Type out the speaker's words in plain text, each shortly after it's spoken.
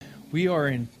We are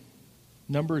in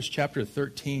Numbers chapter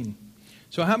 13.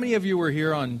 So how many of you were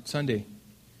here on Sunday? You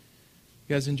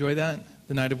guys enjoy that?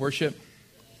 The night of worship?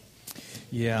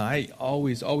 Yeah, I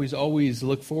always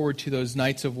look forward to those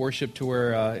nights of worship to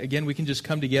where, again, we can just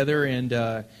come together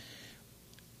and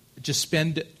just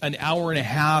spend an hour and a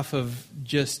half of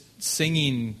just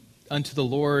singing unto the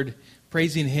Lord,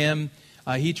 praising Him.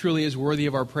 He truly is worthy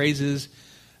of our praises.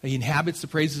 He inhabits the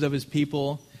praises of His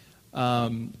people.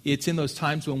 It's in those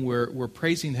times when we're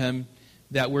praising Him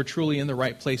that we're truly in the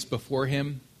right place before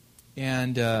Him.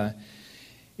 And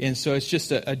so it's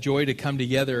just a joy to come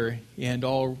together and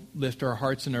all lift our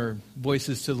hearts and our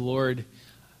voices to the Lord.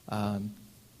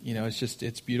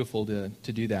 It's beautiful to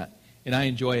do that. And I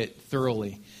enjoy it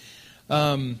thoroughly.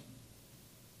 What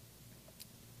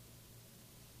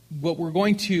we're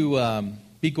going to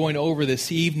be going over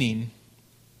this evening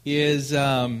is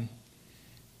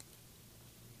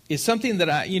something that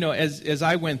I, as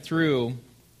I went through,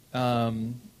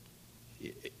 it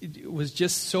was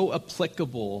just so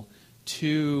applicable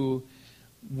to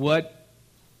what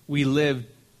we live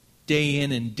day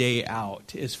in and day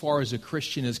out as far as a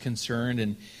Christian is concerned,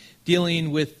 and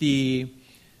dealing with the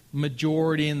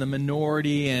majority and the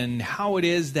minority and how it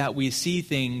is that we see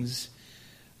things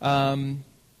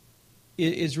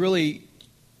is really,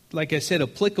 like I said,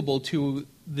 applicable to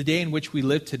the day in which we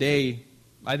live today,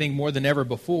 I think more than ever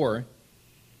before.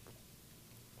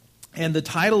 And the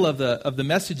title of the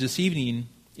message this evening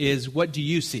is, "What do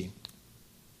you see?"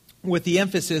 With the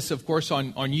emphasis, of course,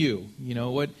 on you.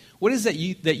 What is that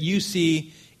you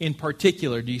see in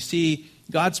particular? Do you see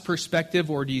God's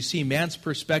perspective, or do you see man's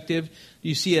perspective? Do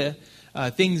you see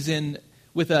things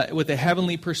with a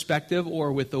heavenly perspective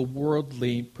or with a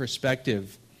worldly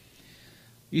perspective?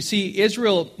 You see,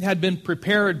 Israel had been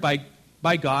prepared by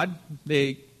God.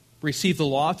 They received the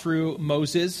law through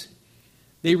Moses.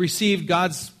 They received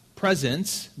God's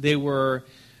presence. They were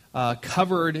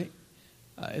covered.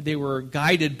 They were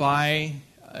guided by.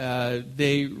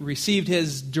 They received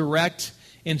His direct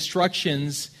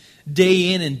instructions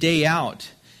day in and day out.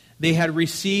 They had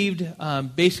received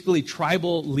basically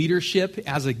tribal leadership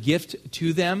as a gift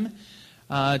to them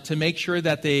to make sure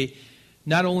that they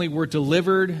not only were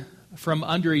delivered from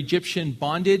under Egyptian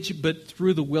bondage, but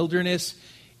through the wilderness,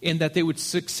 and that they would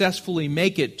successfully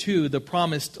make it to the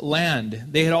promised land.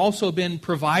 They had also been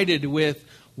provided with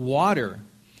water,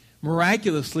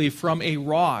 miraculously from a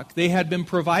rock. They had been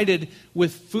provided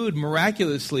with food,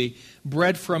 miraculously,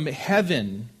 bread from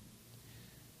heaven.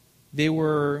 They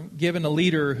were given a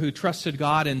leader who trusted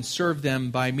God and served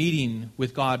them by meeting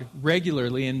with God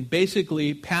regularly and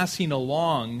basically passing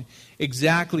along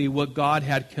exactly what God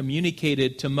had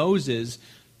communicated to Moses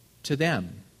to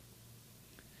them.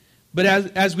 But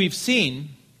as we've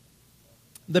seen,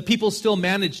 the people still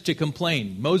managed to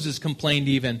complain. Moses complained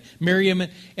even. Miriam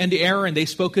and Aaron, they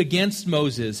spoke against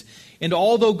Moses. And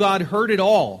although God heard it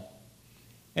all,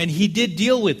 and He did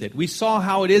deal with it, we saw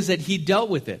how it is that He dealt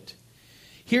with it.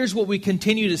 Here's what we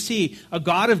continue to see. A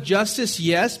God of justice,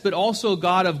 yes, but also a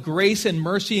God of grace and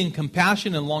mercy and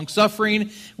compassion and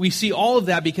long-suffering. We see all of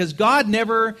that because God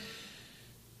never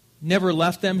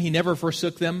left them. He never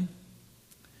forsook them.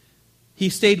 He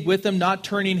stayed with them, not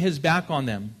turning His back on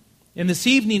them. And this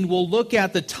evening, we'll look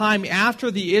at the time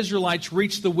after the Israelites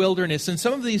reached the wilderness. And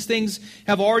some of these things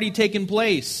have already taken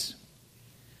place.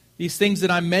 These things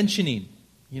that I'm mentioning.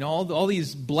 All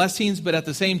these blessings, but at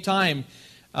the same time,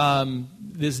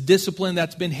 this discipline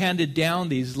that's been handed down,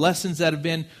 these lessons that have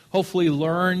been hopefully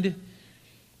learned.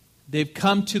 They've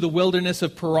come to the wilderness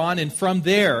of Paran, and from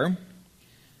there,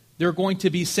 they're going to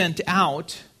be sent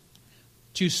out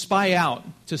to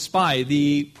spy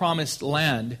the promised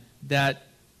land that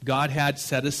God had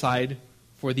set aside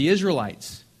for the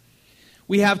Israelites.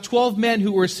 We have 12 men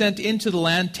who were sent into the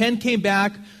land. 10 came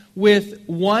back with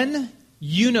one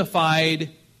unified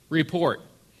report.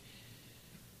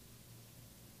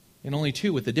 And only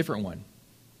 2 with a different one.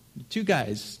 2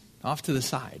 guys off to the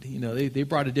side. They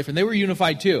brought a different. They were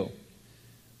unified too.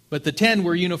 But the 10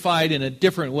 were unified in a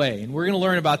different way. And we're going to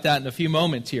learn about that in a few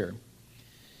moments here.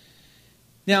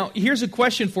 Now, here's a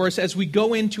question for us as we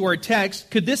go into our text.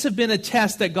 Could this have been a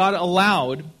test that God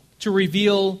allowed to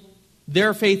reveal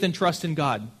their faith and trust in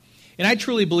God? And I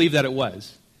truly believe that it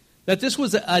was. That this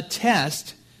was a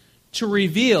test to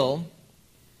reveal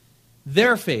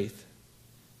their faith,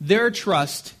 their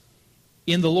trust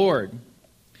in the Lord.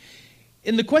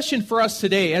 And the question for us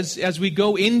today, as we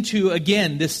go into,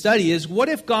 again, this study is, what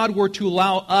if God were to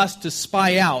allow us to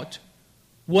spy out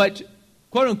what,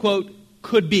 quote-unquote,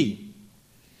 could be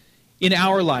in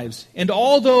our lives? And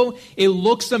although it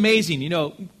looks amazing,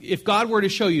 if God were to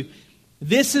show you,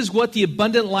 this is what the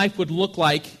abundant life would look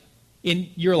like in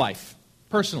your life,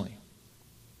 personally?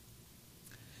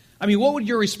 I mean, what would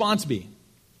your response be?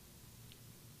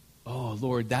 Oh,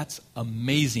 Lord, that's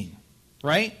amazing,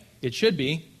 right? It should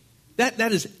be.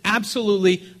 That is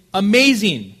absolutely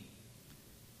amazing.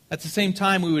 At the same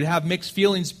time, we would have mixed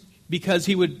feelings because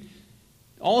he would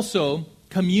also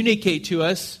communicate to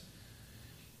us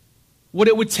what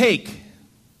it would take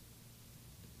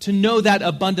to know that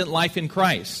abundant life in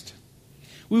Christ.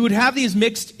 We would have these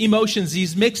mixed emotions,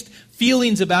 these mixed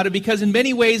feelings about it, because in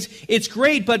many ways it's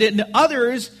great, but in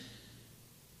others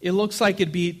it looks like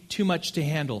it'd be too much to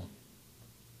handle.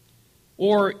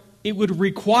 Or it would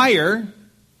require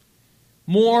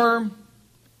more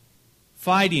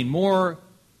fighting, more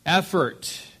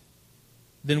effort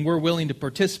than we're willing to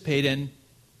participate in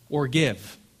or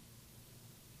give.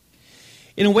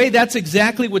 In a way, that's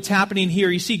exactly what's happening here.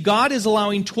 You see, God is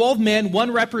allowing 12 men,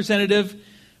 one representative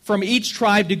from each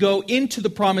tribe, to go into the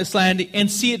promised land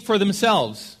and see it for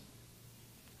themselves,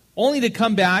 only to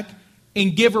come back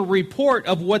and give a report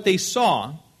of what they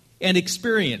saw and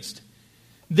experienced.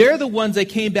 They're the ones that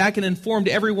came back and informed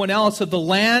everyone else of the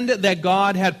land that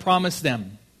God had promised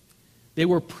them. They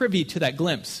were privy to that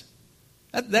glimpse.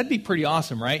 That'd be pretty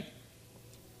awesome, right?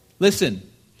 Listen,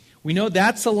 we know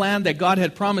that's the land that God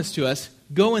had promised to us.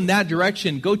 Go in that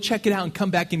direction. Go check it out and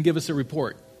come back and give us a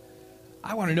report.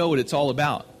 I want to know what it's all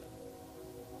about.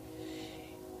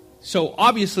 So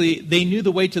obviously, they knew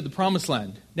the way to the promised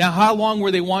land. Now, how long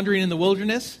were they wandering in the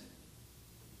wilderness?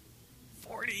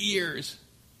 40 years.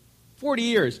 40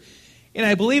 years. And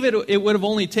I believe it would have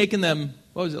only taken them,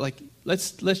 what was it, like,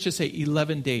 let's just say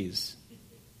 11 days.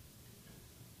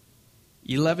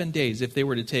 11 days if they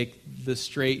were to take the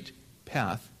straight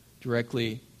path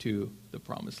directly to the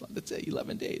promised land. That's it,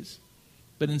 11 days.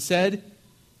 But instead,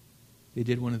 they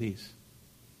did one of these.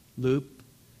 Loop.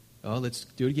 Oh, let's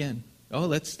do it again. Oh,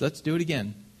 let's do it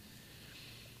again.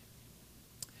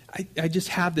 I just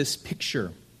have this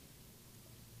picture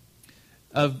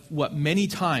of what many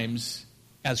times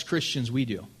as Christians we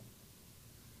do.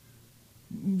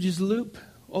 Just loop.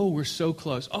 Oh, we're so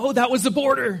close. Oh, that was the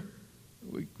border.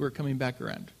 We're coming back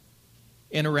around.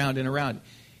 And around and around.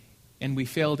 And we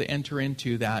fail to enter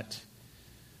into that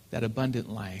abundant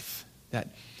life.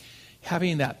 That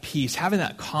having that peace, having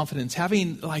that confidence,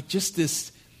 having like just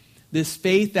this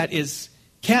faith that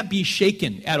can't be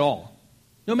shaken at all.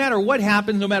 No matter what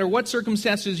happens, no matter what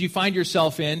circumstances you find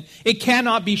yourself in, it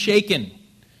cannot be shaken.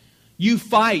 You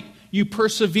fight, you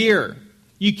persevere,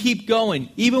 you keep going.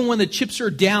 Even when the chips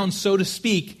are down, so to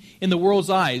speak, in the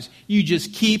world's eyes, you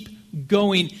just keep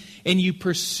going and you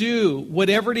pursue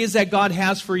whatever it is that God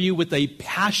has for you with a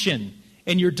passion,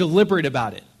 and you're deliberate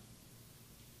about it.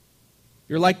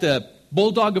 You're like the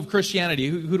bulldog of Christianity.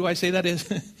 Who do I say that is?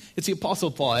 It's the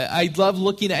Apostle Paul. I love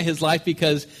looking at his life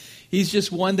because he's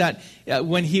just one that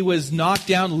when he was knocked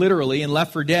down literally and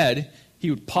left for dead, he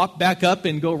would pop back up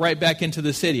and go right back into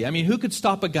the city. I mean, who could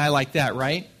stop a guy like that,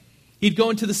 right? He'd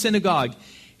go into the synagogue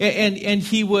and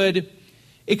he would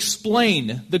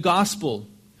explain the gospel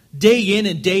day in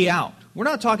and day out. We're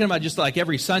not talking about just like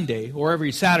every Sunday or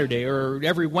every Saturday or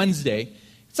every Wednesday.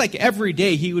 It's like every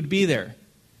day he would be there.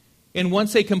 And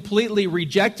once they completely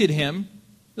rejected him,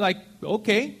 like,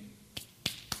 okay,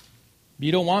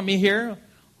 you don't want me here,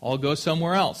 I'll go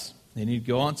somewhere else. Then he'd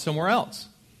go on somewhere else.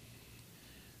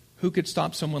 Who could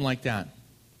stop someone like that?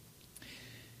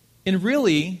 And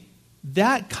really,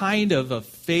 that kind of a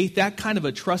faith, that kind of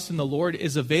a trust in the Lord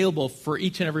is available for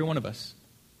each and every one of us.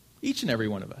 Each and every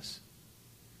one of us.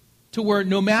 To where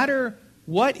no matter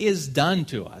what is done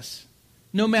to us,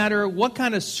 no matter what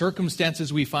kind of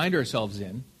circumstances we find ourselves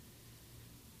in,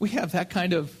 we have that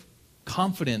kind of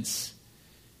confidence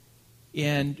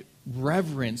and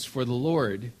reverence for the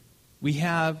Lord. We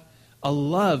have a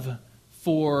love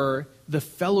for the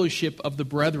fellowship of the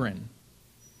brethren.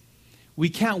 We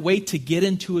can't wait to get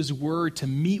into His Word, to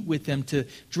meet with Him, to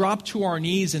drop to our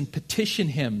knees and petition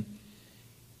Him,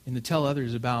 and to tell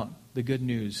others about the good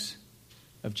news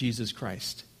of Jesus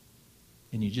Christ.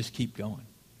 And you just keep going.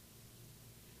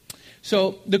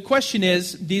 So the question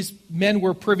is, these men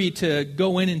were privy to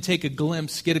go in and take a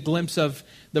glimpse, get a glimpse of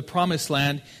the promised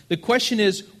land. The question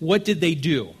is, what did they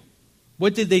do?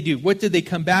 What did they do? What did they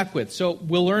come back with? So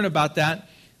we'll learn about that,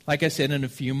 like I said, in a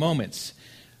few moments.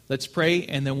 Let's pray,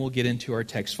 and then we'll get into our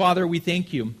text. Father, we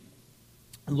thank you,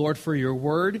 Lord, for your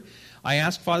word. I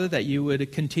ask, Father, that you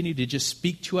would continue to just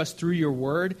speak to us through your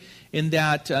word, and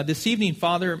that this evening,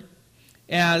 Father,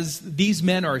 as these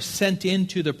men are sent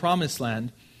into the promised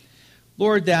land,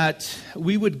 Lord, that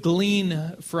we would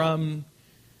glean from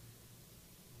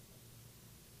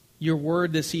your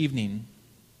word this evening.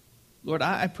 Lord,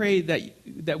 I pray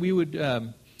that we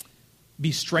would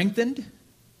be strengthened,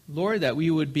 Lord, that we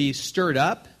would be stirred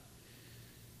up.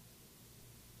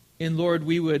 And Lord,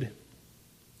 we would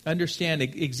understand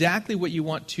exactly what you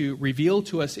want to reveal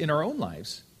to us in our own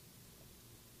lives.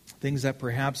 Things that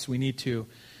perhaps we need to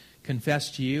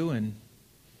confess to you and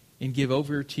give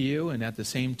over to you, and at the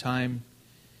same time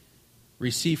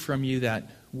receive from you that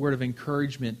word of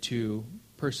encouragement to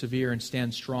persevere and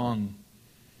stand strong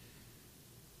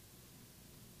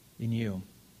in you.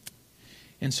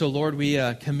 And so, Lord, we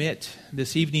commit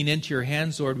this evening into your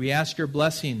hands, Lord. We ask your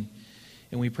blessing,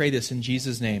 and we pray this in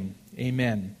Jesus' name.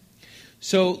 Amen.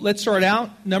 So let's start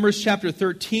out. Numbers chapter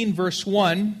 13, verse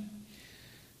 1.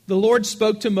 The Lord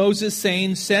spoke to Moses,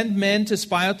 saying, "Send men to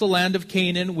spy out the land of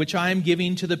Canaan, which I am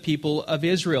giving to the people of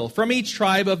Israel. From each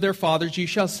tribe of their fathers you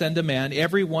shall send a man,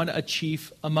 every one a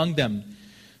chief among them."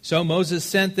 So Moses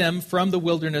sent them from the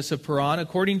wilderness of Paran,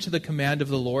 according to the command of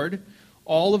the Lord,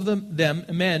 all of them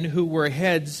men who were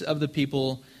heads of the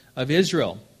people of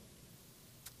Israel.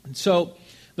 And so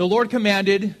the Lord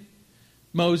commanded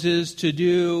Moses to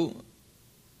do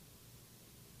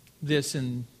this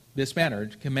in this manner.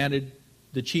 He commanded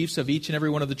the chiefs of each and every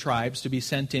one of the tribes to be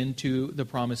sent into the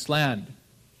promised land.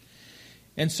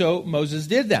 And so Moses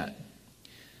did that.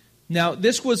 Now,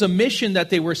 this was a mission that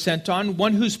they were sent on,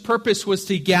 one whose purpose was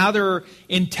to gather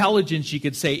intelligence, you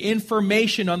could say,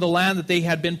 information on the land that they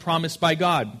had been promised by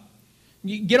God.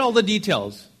 You get all the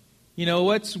details. You know,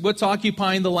 what's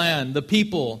occupying the land, the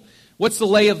people, what's the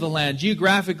lay of the land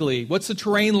geographically, what's the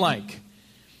terrain like?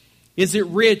 Is it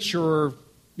rich or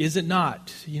is it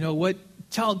not? You know, what?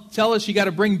 Tell us, you got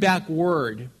to bring back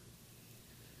word.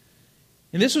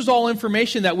 And this was all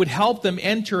information that would help them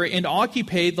enter and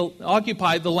occupy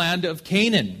the land of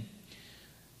Canaan.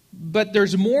 But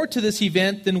there's more to this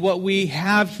event than what we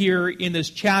have here in this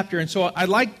chapter. And so I'd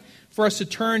like for us to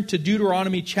turn to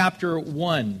Deuteronomy chapter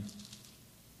 1.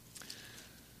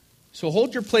 So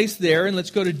hold your place there and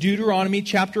let's go to Deuteronomy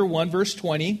chapter 1, verse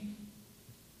 20.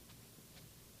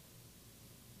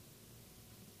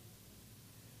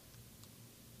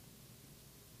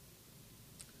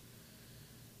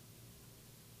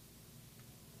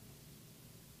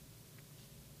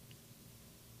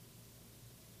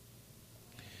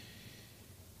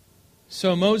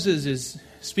 So Moses is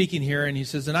speaking here, and he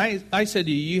says, "And I said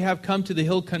to you, you have come to the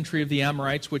hill country of the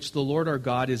Amorites, which the Lord our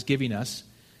God is giving us.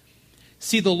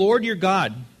 See, the Lord your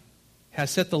God has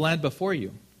set the land before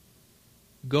you.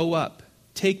 Go up,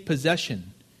 take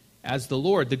possession, as the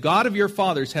Lord, the God of your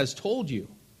fathers, has told you.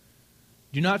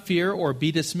 Do not fear or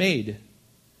be dismayed."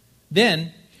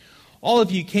 Then all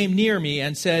of you came near me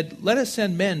and said, "Let us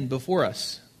send men before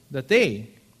us, that they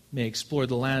may explore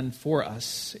the land for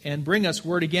us, and bring us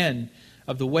word again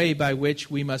of the way by which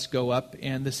we must go up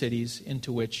and the cities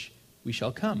into which we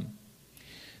shall come."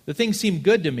 The thing seemed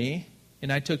good to me,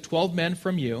 and I took 12 men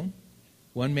from you,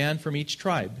 one man from each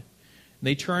tribe. And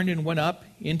they turned and went up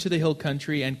into the hill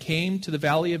country and came to the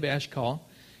valley of Eshcol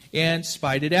and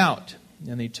spied it out.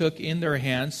 And they took in their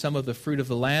hands some of the fruit of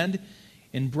the land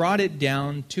and brought it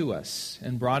down to us,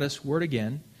 and brought us word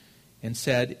again and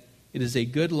said, "It is a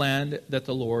good land that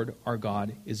the Lord our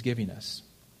God is giving us."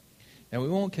 Now we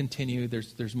won't continue.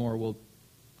 There's more. We'll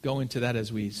go into that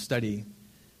as we study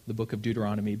the book of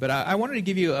Deuteronomy. But I wanted to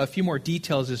give you a few more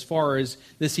details as far as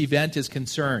this event is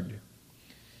concerned.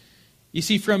 You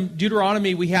see, from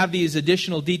Deuteronomy, we have these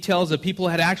additional details that people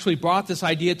had actually brought this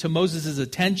idea to Moses'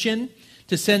 attention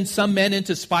to send some men in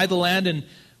to spy the land and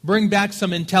bring back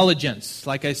some intelligence.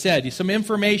 Like I said, some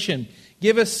information.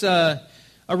 Give us a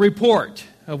report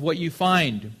of what you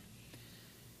find.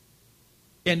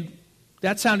 And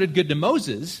that sounded good to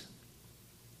Moses.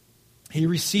 He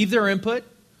received their input,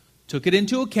 took it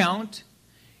into account,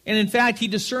 and in fact, he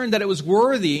discerned that it was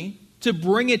worthy to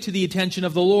bring it to the attention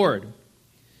of the Lord.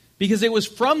 Because it was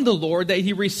from the Lord that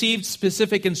he received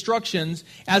specific instructions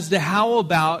as to how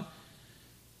about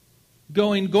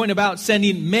going about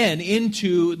sending men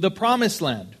into the promised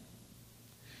land.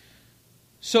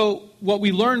 So what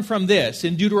we learn from this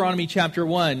in Deuteronomy chapter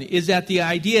 1 is that the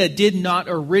idea did not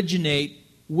originate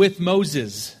with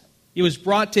Moses. It was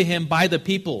brought to him by the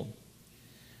people.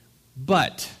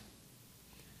 But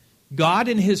God,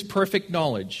 in his perfect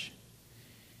knowledge,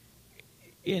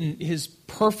 in his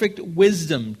perfect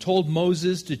wisdom, told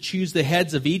Moses to choose the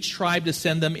heads of each tribe to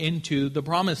send them into the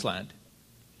promised land.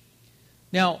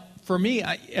 Now, for me,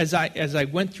 as I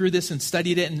went through this and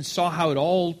studied it and saw how it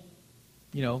all,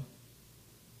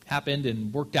 happened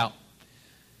and worked out,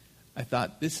 I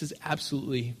thought, this is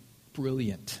absolutely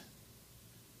brilliant.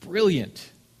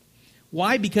 Brilliant.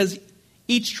 Why? Because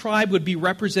each tribe would be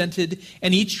represented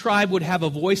and each tribe would have a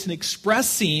voice in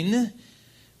expressing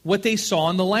what they saw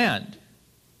in the land.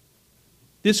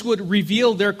 This would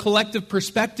reveal their collective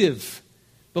perspective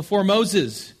before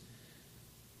Moses.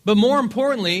 But more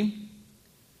importantly,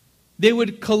 they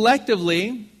would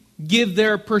collectively give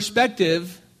their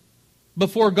perspective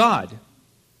before God.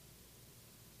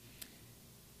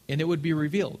 And it would be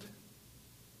revealed.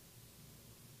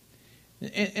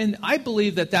 And I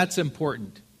believe that that's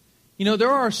important. You know,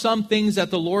 there are some things that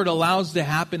the Lord allows to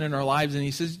happen in our lives, and He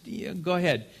says, yeah, go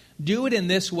ahead, do it in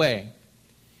this way.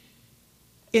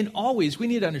 And always, we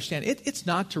need to understand, it's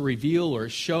not to reveal or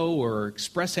show or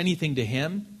express anything to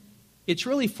Him. It's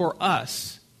really for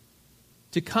us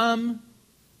to come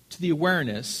to the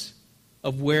awareness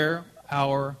of where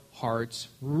our hearts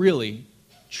really,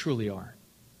 truly are.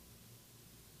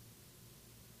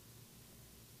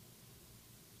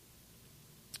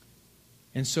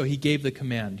 And so He gave the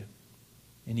command,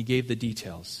 and He gave the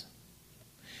details.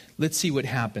 Let's see what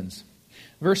happens.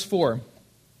 Verse 4.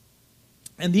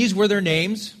 And these were their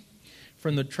names: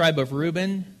 from the tribe of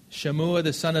Reuben, Shammua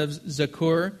the son of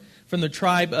Zakur; from the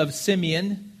tribe of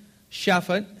Simeon,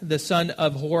 Shaphat the son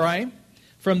of Hori;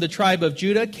 from the tribe of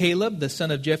Judah, Caleb the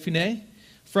son of Jephunneh;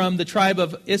 from the tribe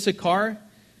of Issachar,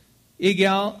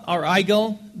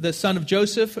 Igal the son of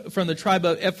Joseph; from the tribe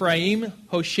of Ephraim,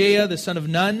 Hoshea the son of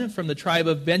Nun; from the tribe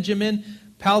of Benjamin,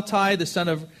 Paltai the son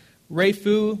of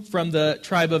Raphu; from the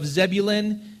tribe of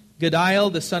Zebulun,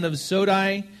 Gadiel the son of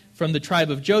Zodai; from the tribe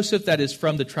of Joseph, that is,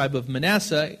 from the tribe of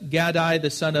Manasseh, Gadai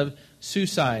the son of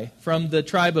Susai; from the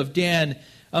tribe of Dan,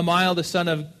 Amiel the son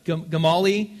of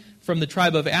Gamali; from the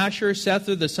tribe of Asher,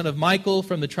 Sethur the son of Michael;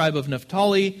 from the tribe of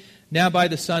Naphtali, Nabai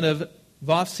the son of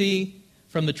Vophsi;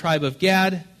 from the tribe of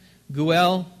Gad,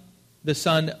 Guel the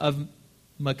son of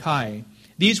Makai.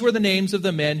 These were the names of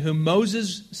the men whom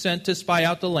Moses sent to spy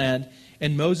out the land,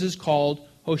 and Moses called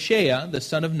Hoshea the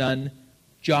son of Nun,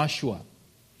 Joshua.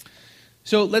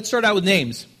 So let's start out with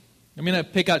names. I'm going to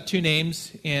pick out two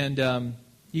names, and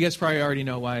you guys probably already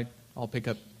know why I'll pick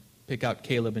out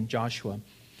Caleb and Joshua.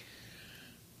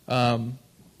 But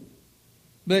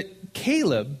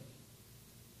Caleb,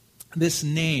 this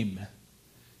name,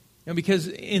 because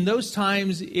in those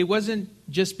times, it wasn't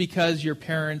just because your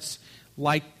parents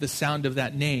liked the sound of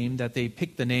that name that they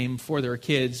picked the name for their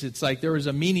kids. It's like there was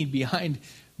a meaning behind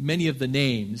many of the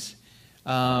names.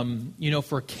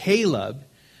 For Caleb,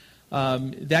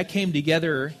 that came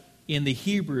together in the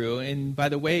Hebrew, and by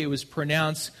the way, it was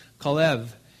pronounced Kalev,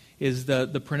 is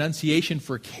the pronunciation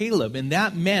for Caleb, and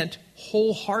that meant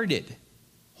wholehearted.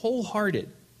 Wholehearted.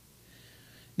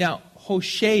 Now,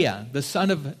 Hoshea, the son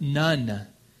of Nun,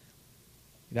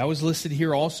 that was listed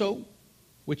here also,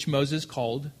 which Moses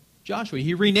called Joshua.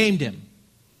 He renamed him.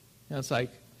 Now it's like,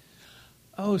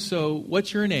 oh, so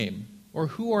what's your name? Or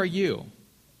who are you?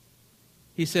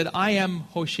 He said, I am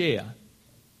Hoshea.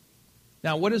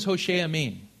 Now, what does Hoshea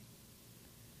mean?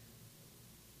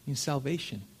 It means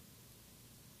salvation.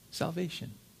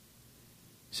 Salvation.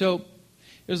 So,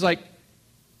 it was like,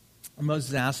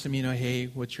 Moses asked him, hey,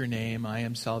 what's your name? I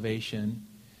am salvation.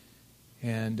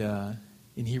 And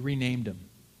he renamed him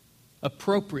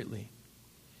appropriately.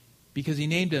 Because he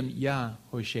named him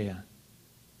Hoshea.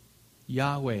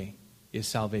 Yahweh is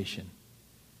salvation.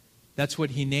 That's what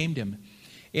he named him.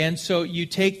 And so you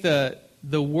take the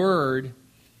word,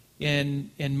 and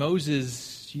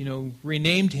Moses,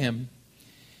 renamed him.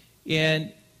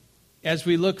 And as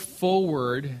we look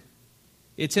forward,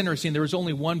 it's interesting. There was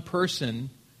only one person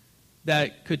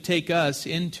that could take us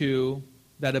into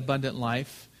that abundant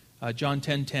life. John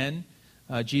 10:10,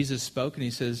 Jesus spoke, and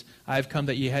He says, I have come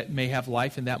that you may have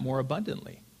life and that more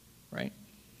abundantly. Right?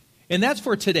 And that's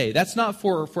for today. That's not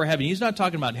for heaven. He's not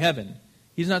talking about heaven.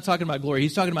 He's not talking about glory.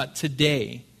 He's talking about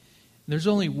today. There's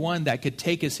only one that could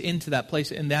take us into that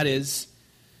place, and that is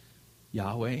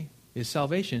Yahweh is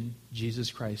salvation,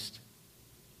 Jesus Christ.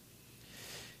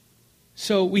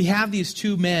 So we have these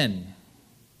two men.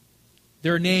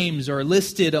 Their names are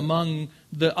listed among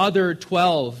the other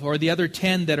 12 or the other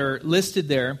 10 that are listed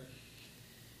there.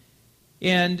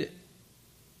 And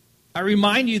I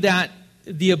remind you that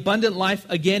the abundant life,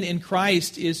 again, in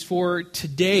Christ is for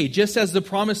today, just as the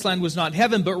promised land was not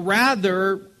heaven, but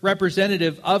rather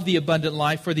representative of the abundant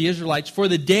life for the Israelites for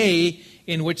the day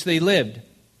in which they lived.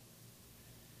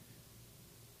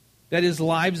 That is,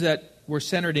 lives that were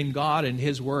centered in God and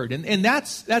His Word. And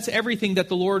that's everything that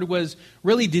the Lord was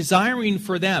really desiring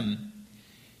for them.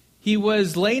 He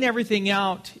was laying everything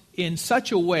out in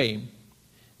such a way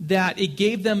that it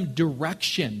gave them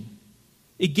direction.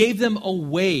 It gave them a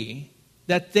way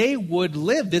that they would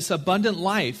live this abundant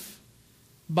life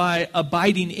by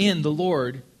abiding in the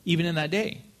Lord even in that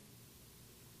day.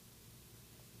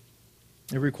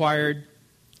 It required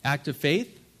act of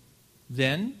faith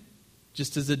then,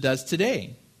 just as it does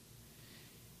today.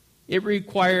 It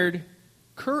required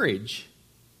courage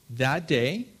that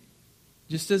day,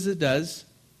 just as it does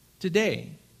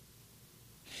today.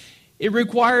 It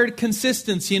required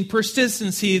consistency and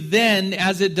persistency then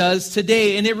as it does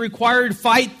today. And it required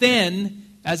fight then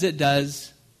as it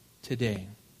does today.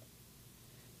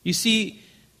 You see,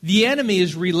 the enemy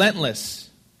is relentless.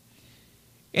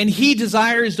 And he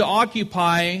desires to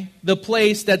occupy the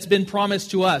place that's been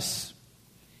promised to us.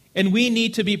 And we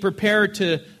need to be prepared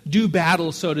to do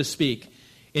battle, so to speak.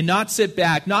 And not sit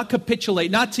back, not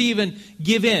capitulate, not to even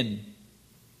give in.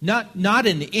 Not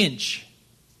an inch.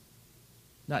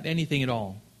 Not anything at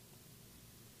all.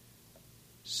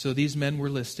 So these men were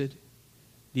listed.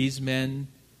 These men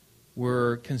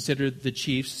were considered the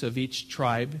chiefs of each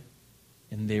tribe.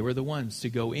 And they were the ones to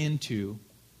go into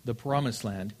the promised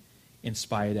land and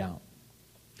spy it out.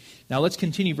 Now let's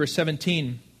continue, verse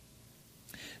 17.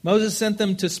 Moses sent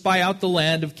them to spy out the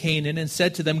land of Canaan and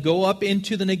said to them, go up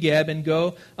into the Negeb and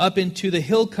go up into the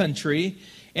hill country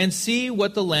and see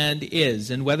what the land is,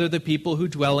 and whether the people who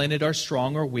dwell in it are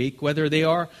strong or weak, whether they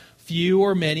are few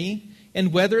or many,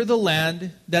 and whether the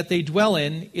land that they dwell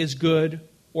in is good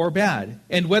or bad,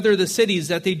 and whether the cities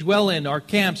that they dwell in are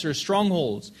camps or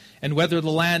strongholds, and whether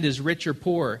the land is rich or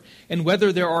poor, and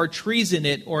whether there are trees in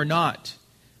it or not.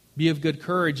 Be of good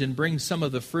courage and bring some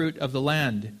of the fruit of the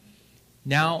land.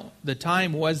 Now the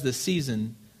time was the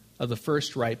season of the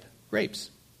first ripe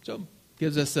grapes. So it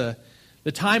gives us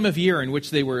the time of year in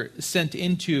which they were sent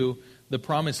into the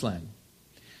promised land.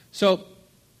 So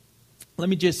let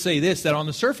me just say this, that on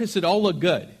the surface it all looked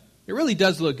good. It really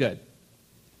does look good.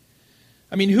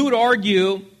 I mean, who would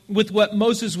argue with what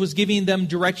Moses was giving them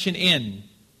direction in?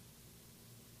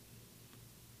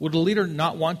 Would a leader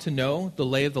not want to know the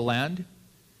lay of the land?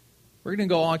 We're going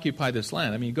to go occupy this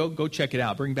land. I mean, go check it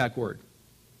out. Bring back word.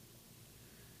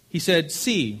 He said,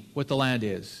 see what the land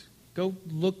is. Go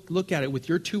look at it with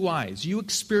your two eyes. You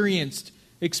experience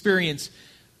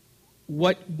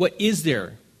what is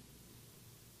there.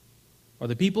 Are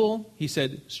the people, he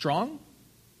said, strong?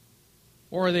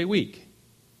 Or are they weak?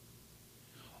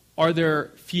 Are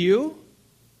there few?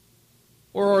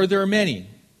 Or are there many?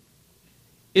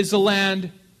 Is the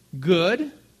land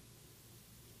good?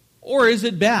 Or is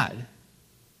it bad?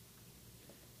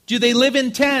 Do they live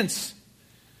in tents?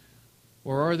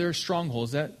 Or are there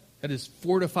strongholds? That is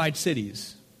fortified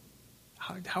cities.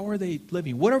 How are they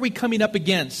living? What are we coming up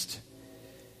against?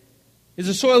 Is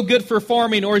the soil good for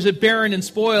farming, or is it barren and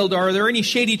spoiled? Are there any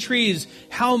shady trees?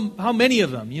 How many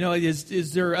of them?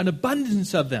 Is there an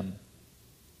abundance of them?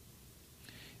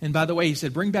 And by the way, he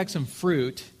said, bring back some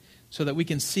fruit so that we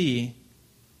can see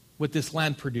what this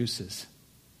land produces.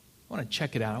 I want to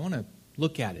check it out. I want to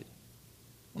look at it.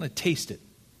 I want to taste it.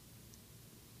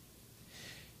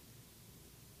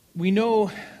 We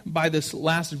know by this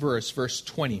last verse, verse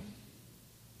 20,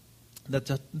 that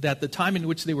the time in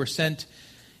which they were sent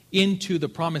into the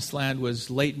promised land was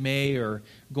late May or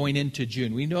going into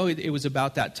June. We know it was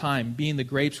about that time. Being the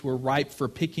grapes were ripe for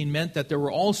picking meant that there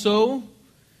were also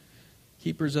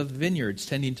keepers of the vineyards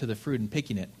tending to the fruit and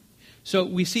picking it. So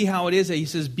we see how it is that he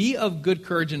says, be of good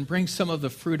courage and bring some of the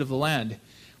fruit of the land.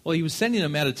 Well, he was sending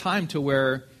them at a time to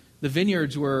where the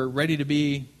vineyards were ready to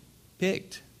be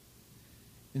picked.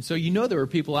 And so there were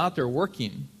people out there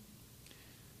working,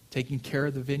 taking care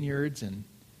of the vineyards.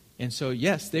 And so,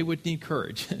 yes, they would need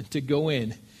courage to go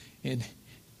in and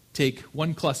take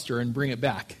one cluster and bring it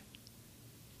back.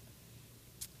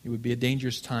 It would be a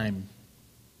dangerous time.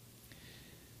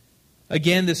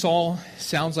 Again, this all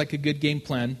sounds like a good game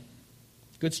plan,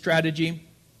 good strategy,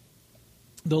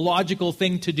 the logical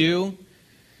thing to do.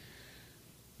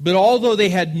 But although they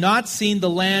had not seen the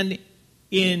land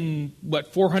in,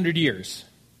 400 years,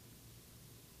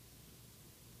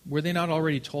 were they not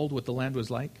already told what the land was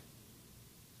like?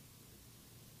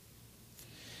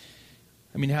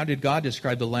 I mean, how did God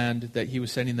describe the land that he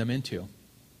was sending them into?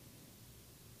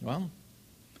 Well,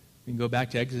 we can go back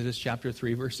to Exodus chapter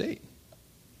 3, verse 8.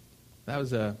 That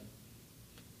was the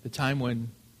time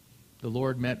when the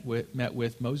Lord met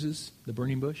with Moses, the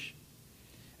burning bush.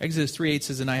 Exodus 3:8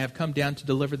 says, and I have come down to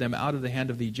deliver them out of the hand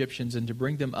of the Egyptians and to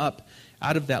bring them up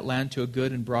out of that land to a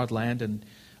good and broad land, and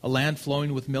a land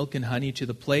flowing with milk and honey, to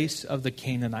the place of the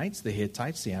Canaanites, the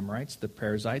Hittites, the Amorites, the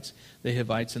Perizzites, the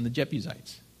Hivites, and the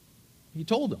Jebusites. He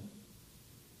told them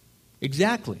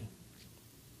exactly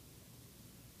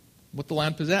what the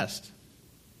land possessed,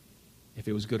 if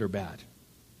it was good or bad.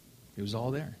 It was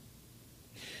all there.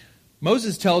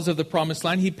 Moses tells of the promised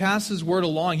land. He passes word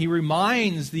along. He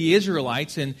reminds the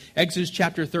Israelites in Exodus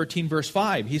chapter 13, verse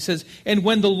 5. He says, and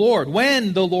when the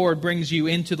Lord brings you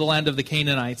into the land of the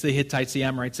Canaanites, the Hittites, the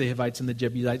Amorites, the Hivites, and the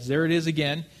Jebusites. There it is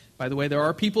again. By the way, there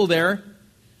are people there.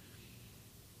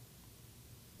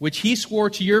 Which he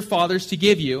swore to your fathers to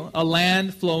give you, a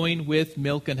land flowing with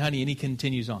milk and honey. And he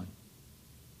continues on.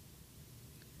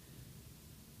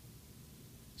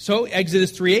 So,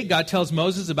 Exodus 3:8, God tells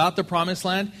Moses about the promised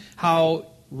land, how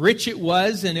rich it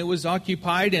was and it was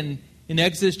occupied. And in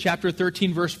Exodus chapter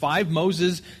 13, verse 5,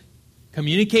 Moses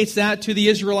communicates that to the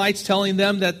Israelites, telling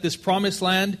them that this promised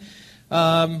land,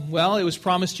 it was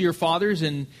promised to your fathers,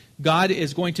 and God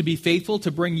is going to be faithful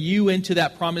to bring you into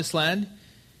that promised land.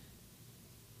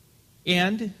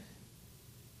 And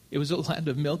it was a land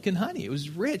of milk and honey. It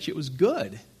was rich. It was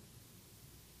good.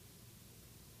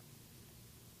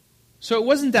 So it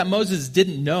wasn't that Moses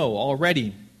didn't know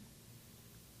already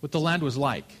what the land was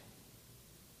like,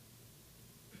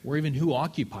 or even who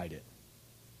occupied it.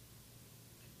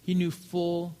 He knew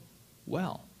full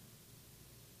well.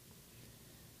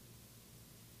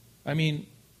 I mean,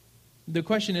 the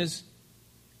question is,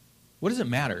 what does it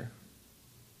matter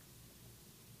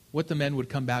what the men would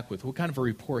come back with? What kind of a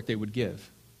report they would give?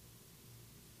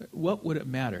 What would it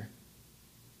matter?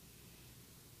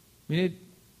 I mean,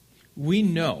 we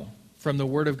know from the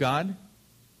Word of God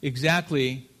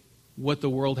exactly what the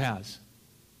world has.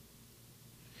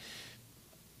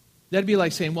 That'd be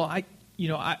like saying, well,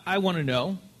 I want to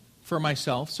know for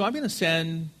myself, so I'm going to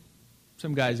send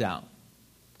some guys out.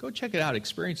 Go check it out,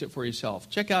 experience it for yourself.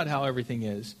 Check out how everything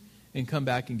is, and come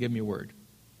back and give me a word.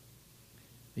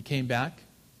 They came back.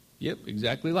 Yep,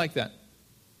 exactly like that.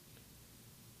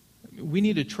 We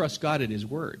need to trust God at His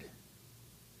Word.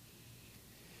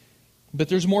 But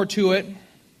there's more to it.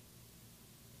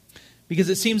 Because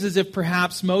it seems as if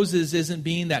perhaps Moses isn't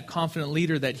being that confident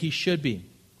leader that he should be.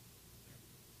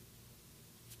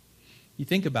 You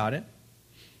think about it.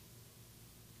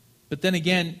 But then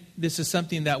again, this is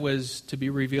something that was to be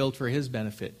revealed for his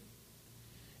benefit.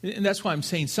 And that's why I'm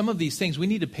saying some of these things we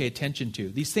need to pay attention to.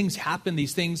 These things happen.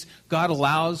 These things God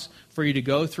allows for you to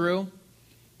go through.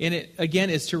 And it, again,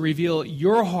 is to reveal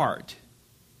your heart.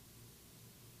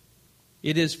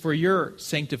 It is for your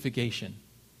sanctification.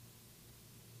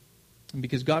 And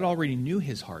because God already knew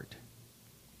his heart.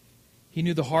 He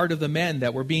knew the heart of the men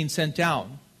that were being sent out.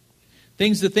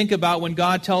 Things to think about when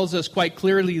God tells us quite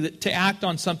clearly that to act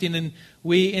on something and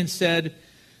we instead...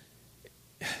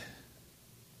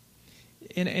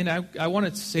 And I want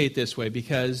to say it this way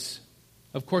because,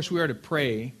 of course, we are to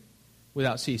pray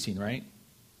without ceasing, right?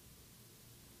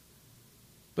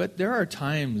 But there are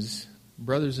times,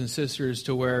 brothers and sisters,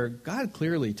 to where God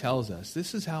clearly tells us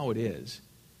this is how it is.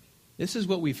 This is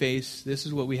what we face. This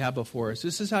is what we have before us.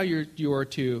 This is how you are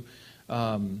to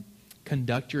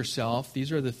conduct yourself.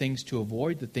 These are the things to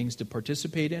avoid, the things to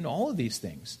participate in, all of these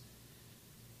things.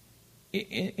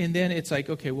 And then it's like,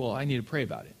 okay, well, I need to pray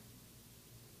about it.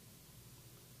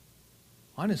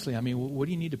 Honestly, I mean, what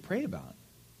do you need to pray about?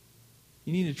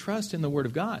 You need to trust in the Word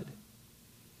of God.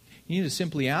 You need to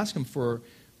simply ask Him for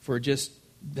just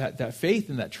that faith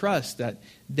and that trust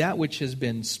that which has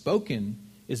been spoken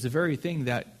is the very thing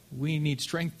that we need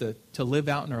strength to live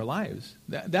out in our lives.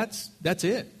 That's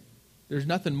it. There's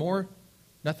nothing more,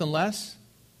 nothing less.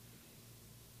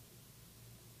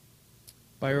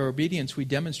 By our obedience, we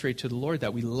demonstrate to the Lord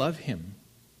that we love Him.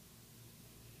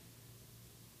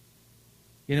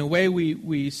 In a way,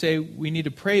 we say we need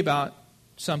to pray about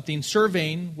something,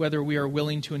 surveying whether we are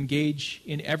willing to engage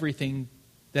in everything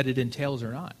that it entails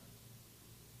or not.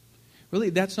 Really,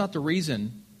 that's not the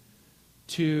reason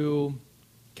to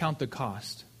count the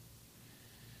cost.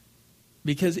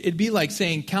 Because it'd be like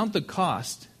saying count the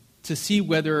cost to see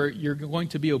whether you're going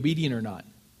to be obedient or not.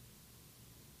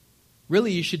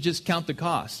 Really, you should just count the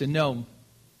cost and know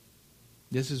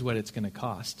this is what it's going to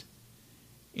cost.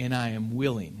 And I am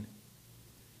willing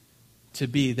to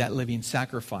be that living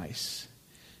sacrifice,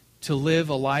 to live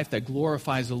a life that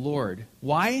glorifies the Lord.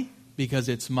 Why? Because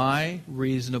it's my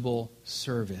reasonable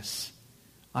service.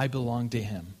 I belong to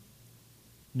Him,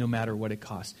 no matter what it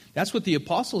costs. That's what the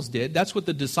apostles did. That's what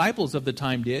the disciples of the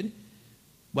time did.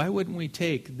 Why wouldn't we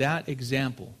take that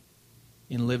example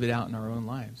and live it out in our own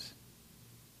lives?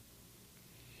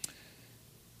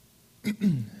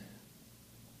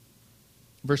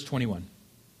 Verse 21.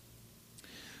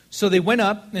 So they went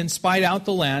up and spied out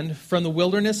the land from the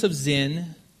wilderness of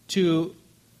Zin to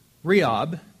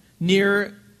Rehob,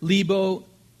 near Lebo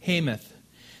Hamath.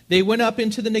 They went up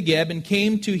into the Negeb and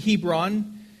came to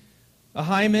Hebron.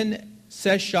 Ahiman,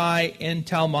 Seshai, and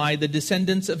Talmai, the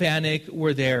descendants of Anak,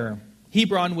 were there.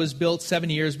 Hebron was built 7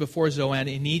 years before Zoan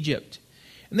in Egypt.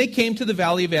 And they came to the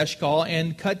valley of Eshcol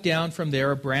and cut down from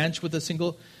there a branch with a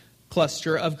single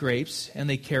cluster of grapes, and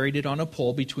they carried it on a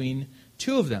pole between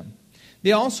two of them.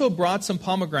 They also brought some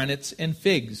pomegranates and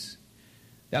figs.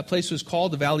 That place was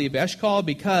called the Valley of Eshcol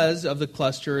because of the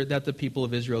cluster that the people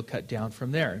of Israel cut down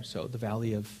from there. So the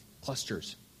Valley of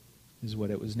Clusters is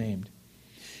what it was named.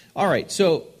 All right,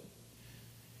 so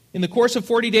in the course of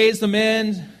 40 days, the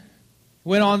men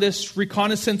went on this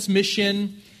reconnaissance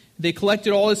mission. They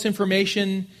collected all this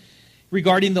information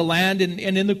regarding the land, and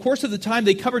in the course of the time,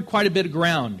 they covered quite a bit of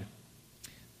ground.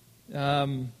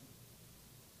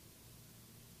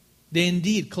 They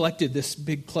indeed collected this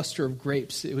big cluster of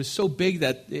grapes. It was so big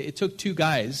that it took 2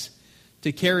 guys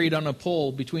to carry it on a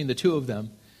pole between the 2 of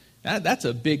them. That's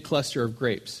a big cluster of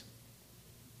grapes.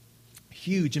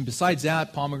 Huge. And besides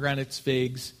that, pomegranates,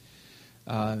 figs,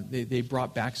 they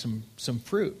brought back some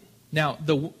fruit. Now,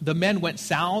 the men went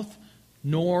south,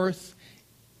 north,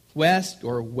 west,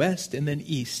 and then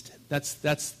east. That's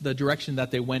the direction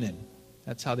that they went in.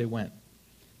 That's how they went.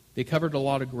 They covered a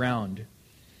lot of ground.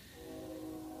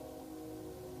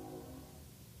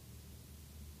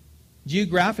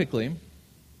 Geographically,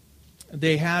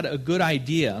 they had a good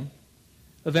idea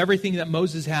of everything that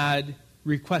Moses had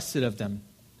requested of them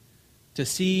to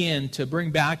see and to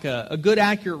bring back a good,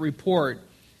 accurate report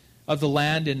of the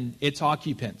land and its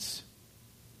occupants.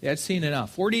 They had seen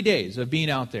enough. 40 days of being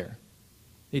out there.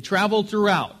 They traveled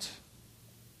throughout.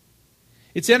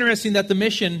 It's interesting that the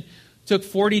mission took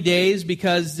 40 days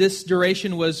because this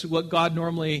duration was what God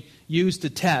normally used to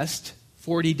test,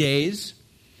 40 days.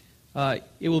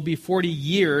 It will be 40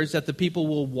 years that the people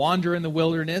will wander in the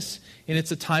wilderness, and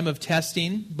it's a time of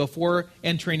testing before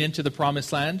entering into the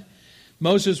promised land.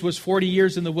 Moses was 40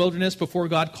 years in the wilderness before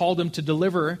God called him to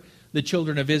deliver the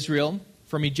children of Israel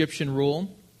from Egyptian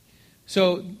rule.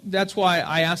 So that's why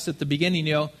I asked at the beginning,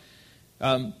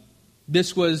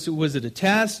 this was it a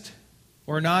test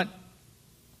or not?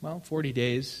 Well, 40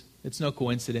 days. It's no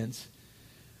coincidence.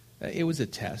 It was a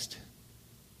test.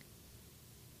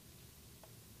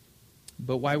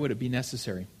 But why would it be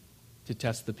necessary to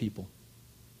test the people?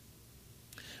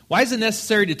 Why is it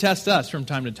necessary to test us from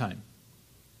time to time?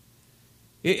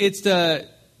 It's to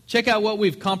check out what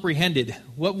we've comprehended,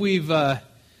 what we've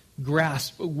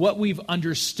grasped, what we've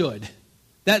understood.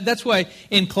 That's why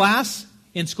in class,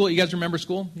 in school, you guys remember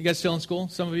school? You guys still in school?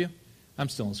 Some of you? I'm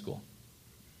still in school.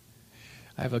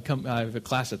 I have a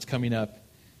class that's coming up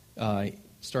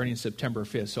starting September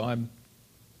 5th, so I'm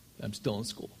still in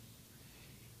school.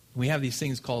 We have these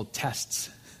things called tests.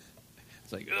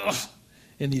 It's like, ugh,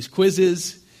 and these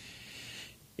quizzes.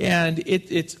 And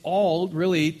it's all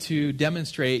really to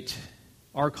demonstrate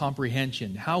our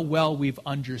comprehension, how well we've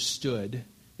understood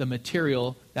the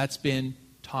material that's been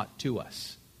taught to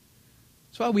us.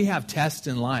 That's why we have tests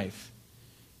in life.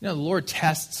 The Lord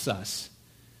tests us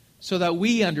so that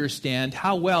we understand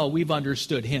how well we've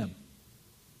understood Him.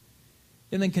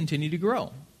 And then continue to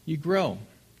grow. You grow.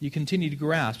 You continue to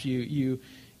grasp. You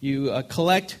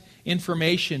collect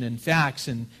information and facts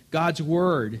and God's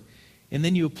Word, and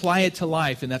then you apply it to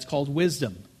life, and that's called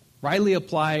wisdom. Rightly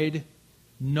applied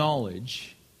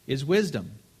knowledge is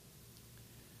wisdom.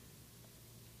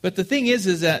 But the thing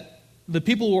is that the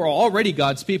people were already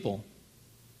God's people,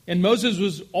 and Moses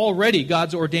was already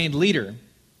God's ordained leader,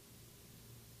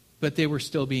 but they were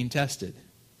still being tested.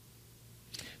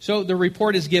 So the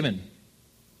report is given.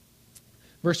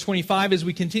 Verse 25, as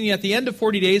we continue, at the end of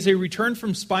 40 days, they returned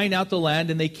from spying out the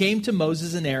land, and they came to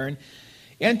Moses and Aaron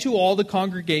and to all the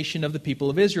congregation of the people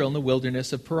of Israel in the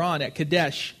wilderness of Paran at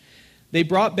Kadesh. They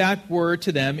brought back word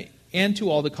to them and to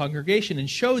all the congregation and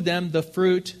showed them the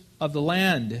fruit of the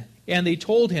land. And they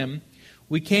told him,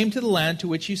 we came to the land to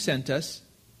which you sent us.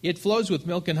 It flows with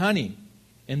milk and honey,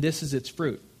 and this is its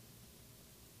fruit.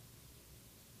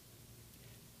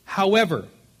 However,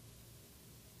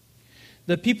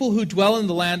 the people who dwell in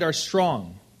the land are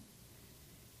strong,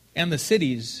 and the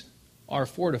cities are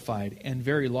fortified and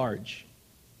very large.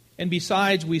 And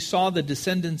besides, we saw the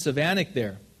descendants of Anak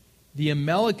there. The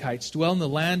Amalekites dwell in the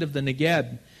land of the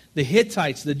Negeb. The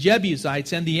Hittites, the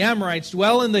Jebusites, and the Amorites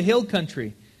dwell in the hill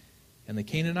country. And the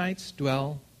Canaanites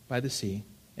dwell by the sea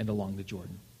and along the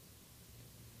Jordan.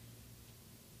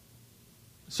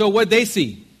 So what did they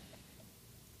see?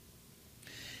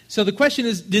 So the question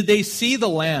is, did they see the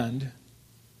land?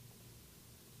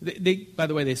 By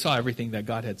the way, they saw everything that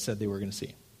God had said they were going to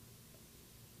see.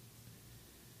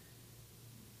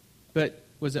 But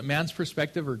was it man's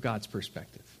perspective or God's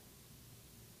perspective?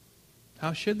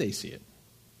 How should they see it?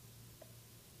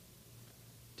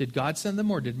 Did God send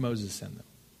them or did Moses send them?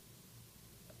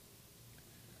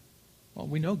 Well,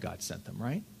 we know God sent them,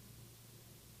 right?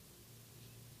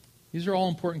 These are all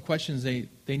important questions they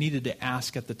needed to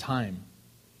ask at the time,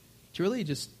 to really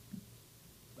just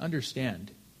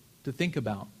understand, to think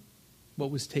about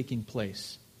what was taking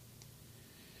place.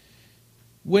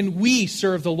 When we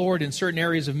serve the Lord in certain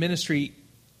areas of ministry,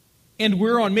 and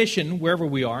we're on mission wherever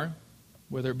we are,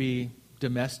 whether it be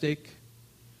domestic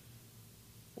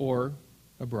or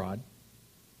abroad,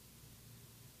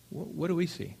 what do we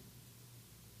see?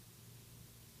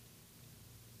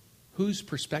 Whose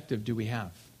perspective do we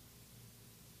have?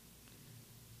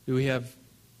 Do we have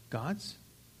God's,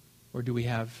 or do we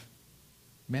have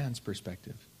man's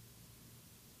perspective?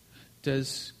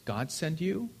 Does God send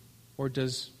you, or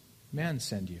does man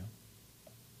send you?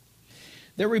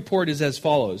 Their report is as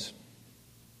follows.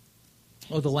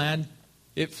 Oh, the land,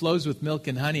 it flows with milk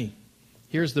and honey.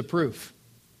 Here's the proof.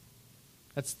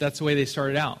 That's the way they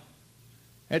started out.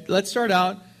 Let's start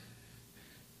out.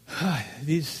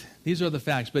 These are the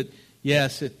facts, but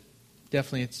yes,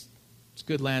 it's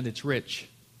good land. It's rich.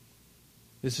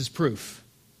 This is proof.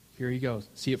 Here you go.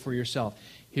 See it for yourself.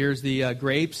 Here's the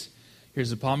grapes. Here's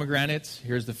the pomegranates.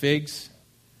 Here's the figs.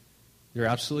 They're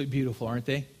absolutely beautiful, aren't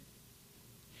they?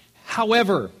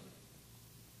 However,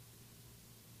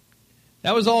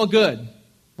 that was all good,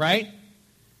 right?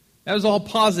 That was all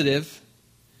positive,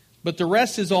 but the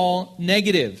rest is all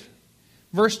negative.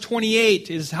 Verse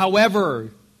 28 is,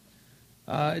 however,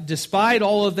 despite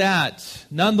all of that,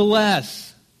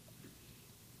 nonetheless,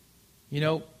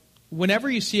 whenever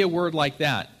you see a word like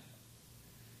that,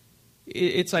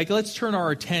 it's like, let's turn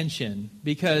our attention,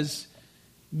 because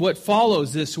what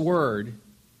follows this word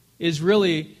is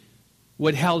really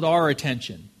what held our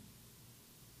attention.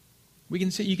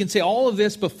 You can say all of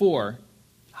this before,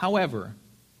 however,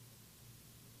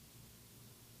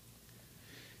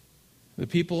 the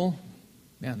people,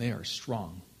 man, they are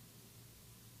strong.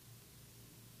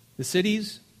 The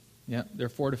cities, yeah, they're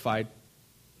fortified,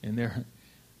 and they're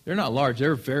not large,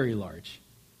 they're very large.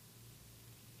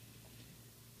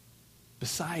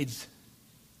 Besides,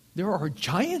 there are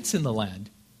giants in the land.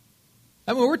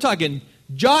 I mean, we're talking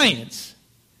giants.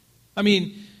 I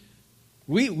mean,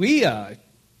 we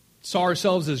saw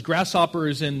ourselves as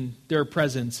grasshoppers in their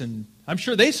presence, and I'm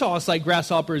sure they saw us like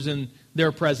grasshoppers in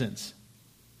their presence.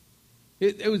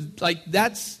 It was like,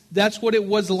 that's what it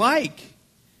was like.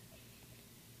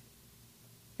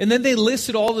 And then they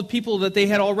listed all the people that they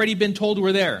had already been told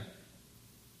were there.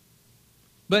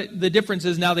 But the difference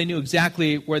is now they knew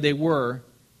exactly where they were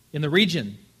in the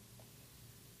region.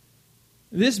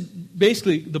 This,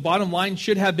 basically, the bottom line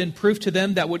should have been proof to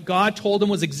them that what God told them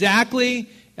was exactly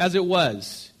as it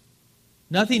was.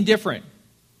 Nothing different.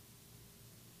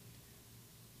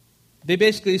 They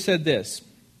basically said this: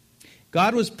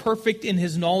 God was perfect in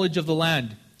his knowledge of the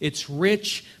land. It's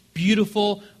rich,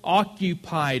 beautiful,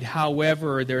 occupied.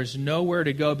 However, there's nowhere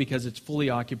to go because it's fully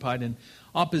occupied. And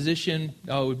opposition,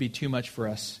 it would be too much for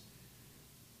us.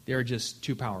 They're just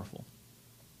too powerful.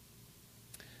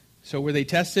 So were they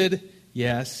tested?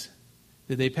 Yes.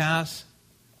 Did they pass?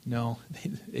 No,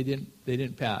 they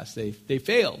didn't pass. They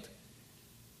failed.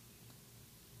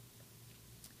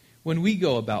 When we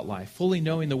go about life, fully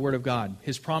knowing the Word of God,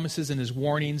 His promises and His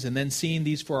warnings, and then seeing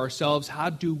these for ourselves,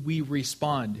 how do we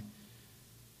respond?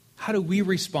 How do we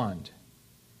respond?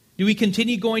 Do we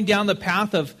continue going down the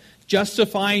path of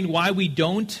justifying why we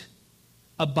don't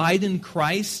abide in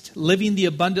Christ, living the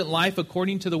abundant life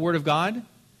according to the Word of God?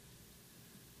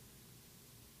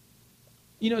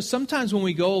 Sometimes when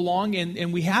we go along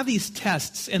and we have these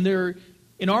tests, and they're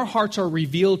in our hearts are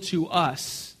revealed to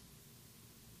us,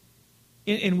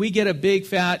 and we get a big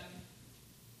fat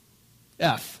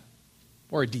F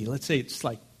or a D. Let's say it's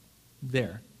like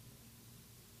there.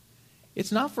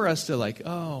 It's not for us to like,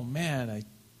 oh man, I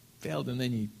failed, and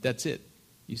then that's it.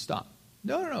 You stop.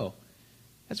 No.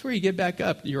 That's where you get back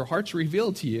up. Your heart's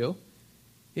revealed to you.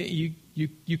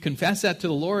 You confess that to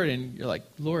the Lord, and you're like,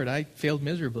 Lord, I failed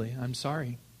miserably. I'm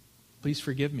sorry. Please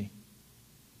forgive me.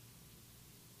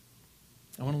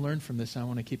 I want to learn from this. I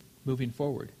want to keep moving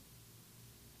forward.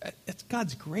 That's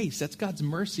God's grace. That's God's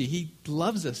mercy. He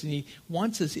loves us, and He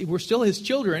wants us. We're still His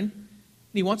children,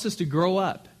 and He wants us to grow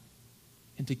up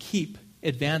and to keep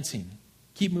advancing,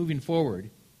 keep moving forward.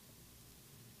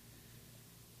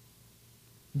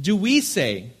 Do we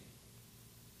say,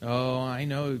 oh, I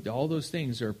know all those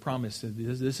things are promised.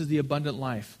 This is the abundant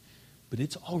life, but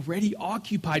it's already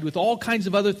occupied with all kinds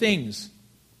of other things.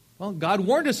 Well, God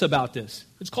warned us about this.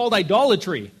 It's called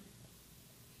idolatry.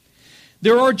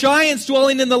 There are giants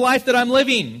dwelling in the life that I'm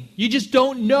living. You just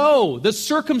don't know. The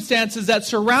circumstances that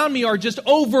surround me are just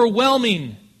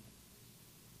overwhelming.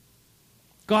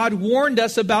 God warned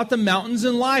us about the mountains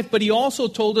in life, but he also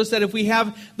told us that if we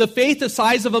have the faith the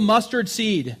size of a mustard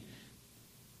seed,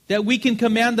 that we can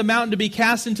command the mountain to be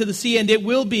cast into the sea, and it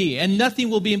will be, and nothing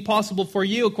will be impossible for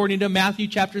you, according to Matthew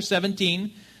chapter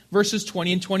 17, verses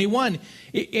 20 and 21.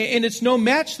 And it's no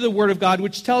match to the Word of God,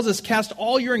 which tells us, cast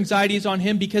all your anxieties on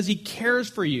him because he cares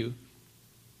for you.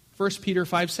 1 Peter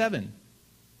 5:7.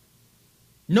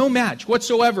 No match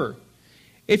whatsoever.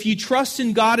 If you trust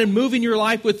in God and move in your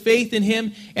life with faith in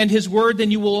him and his word,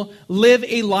 then you will live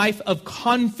a life of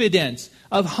confidence,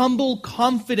 of humble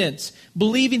confidence,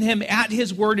 believing him at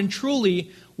his word and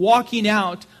truly walking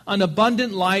out an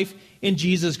abundant life in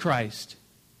Jesus Christ.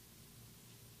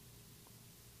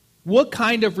 What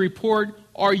kind of report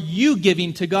are you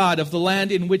giving to God of the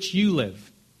land in which you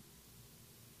live?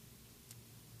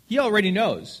 He already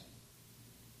knows.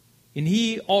 And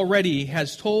he already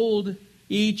has told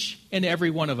each and every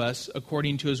one of us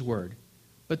according to his word.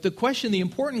 But the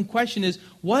important question is,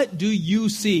 what do you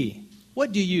see?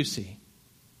 What do you see?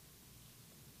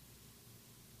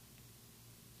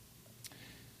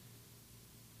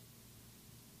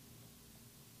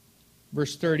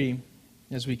 Verse 30,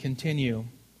 as we continue,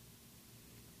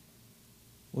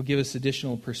 will give us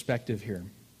additional perspective here.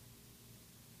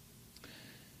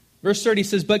 Verse 30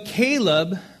 says, But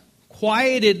Caleb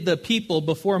quieted the people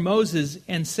before Moses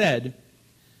and said,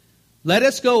 Let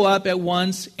us go up at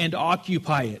once and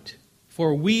occupy it,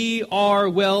 for we are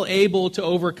well able to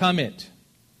overcome it.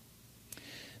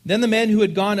 Then the men who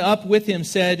had gone up with him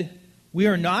said, We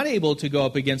are not able to go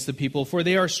up against the people, for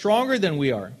they are stronger than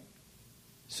we are.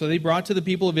 So they brought to the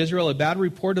people of Israel a bad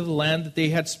report of the land that they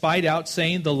had spied out,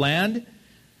 saying, The land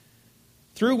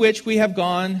through which we have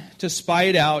gone to spy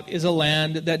it out is a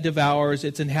land that devours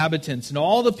its inhabitants. And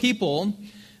all the people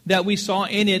that we saw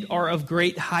in it are of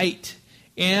great height.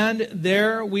 And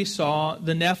there we saw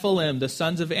the Nephilim, the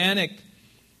sons of Anak,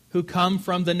 who come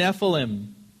from the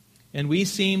Nephilim. And we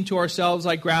seemed to ourselves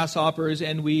like grasshoppers,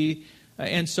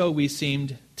 and so we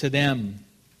seemed to them.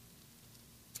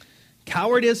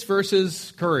 Cowardice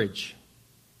versus courage.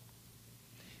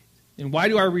 And why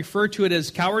do I refer to it as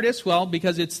cowardice? Well,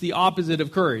 because it's the opposite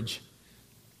of courage.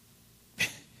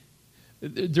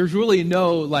 There's really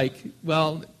no,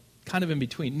 kind of in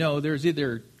between. No, there's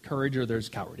either courage or there's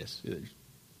cowardice. There's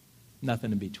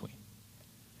nothing in between.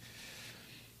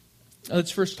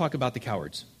 Let's first talk about the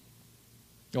cowards,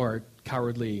 or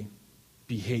cowardly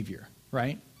behavior,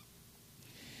 right?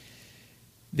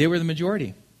 They were the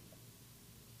majority.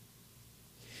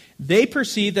 They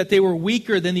perceived that they were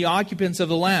weaker than the occupants of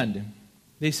the land.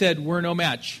 They said, We're no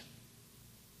match.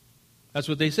 That's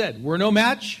what they said. We're no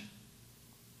match.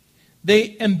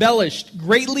 They embellished,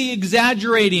 greatly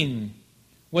exaggerating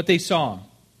what they saw.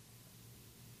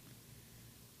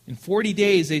 In 40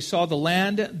 days, they saw the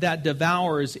land that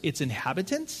devours its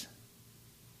inhabitants.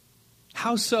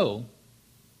 How so?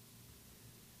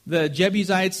 The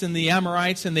Jebusites and the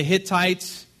Amorites and the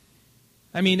Hittites,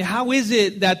 how is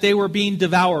it that they were being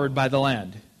devoured by the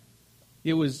land?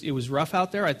 It was rough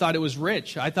out there. I thought it was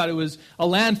rich. I thought it was a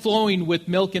land flowing with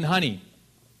milk and honey.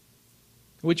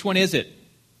 Which one is it?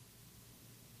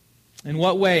 In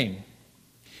what way?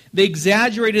 They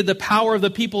exaggerated the power of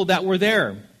the people that were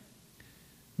there.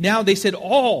 Now they said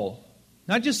all,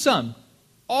 not just some,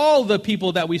 all the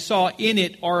people that we saw in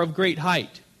it are of great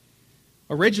height.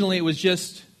 Originally it was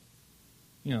just,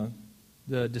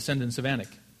 the descendants of Anak.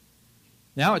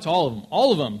 Now it's all of them.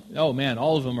 All of them. Oh man,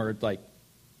 all of them are like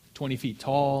 20 feet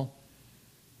tall.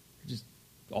 Just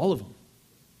all of them.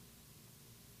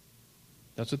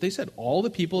 That's what they said. All the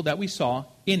people that we saw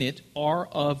in it are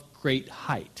of great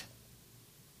height.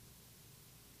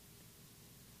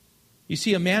 You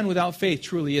see, a man without faith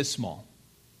truly is small.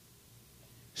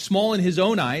 Small in his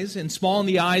own eyes and small in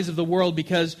the eyes of the world,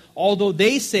 because although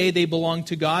they say they belong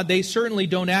to God, they certainly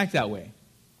don't act that way.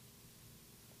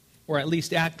 Or at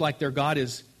least act like their God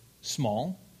is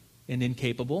small and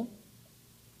incapable,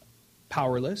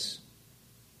 powerless,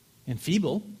 and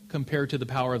feeble compared to the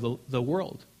power of the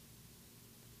world.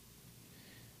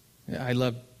 I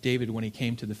love David when he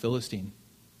came to the Philistine.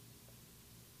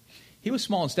 He was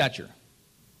small in stature,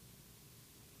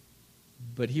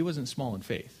 but he wasn't small in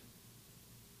faith.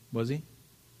 Was he?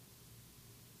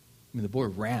 The boy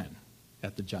ran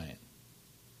at the giant.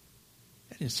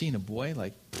 I didn't see a boy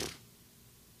like...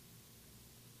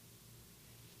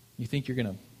 You think you're going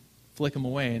to flick him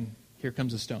away, and here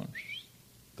comes a stone.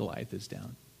 Goliath is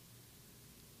down.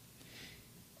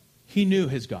 He knew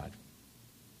his God.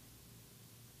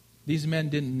 These men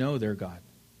didn't know their God.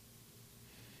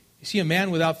 You see, a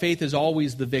man without faith is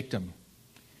always the victim.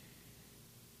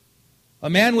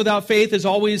 A man without faith is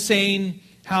always saying,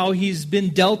 how he's been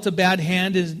dealt a bad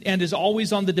hand and is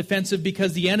always on the defensive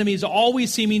because the enemy is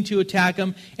always seeming to attack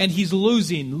him, and he's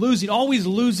losing, always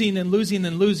losing and losing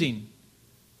and losing.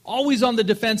 Always on the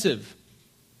defensive.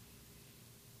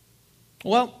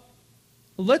 Well,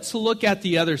 let's look at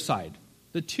the other side.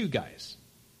 The two guys.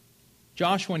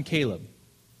 Joshua and Caleb.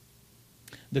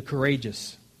 The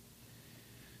courageous.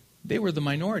 They were the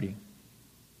minority.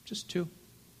 Just 2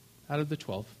 out of the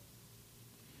 12.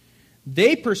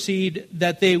 They perceived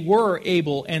that they were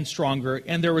able and stronger,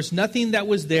 and there was nothing that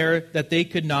was there that they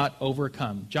could not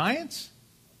overcome. Giants?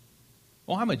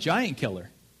 Oh, I'm a giant killer.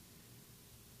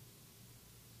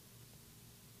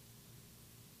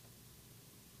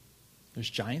 There's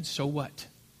giants, so what?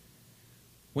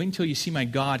 Wait until you see my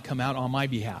God come out on my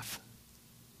behalf.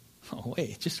 Oh,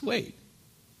 wait, just wait.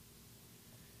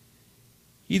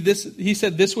 He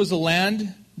said this was a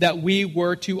land that we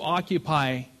were to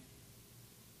occupy,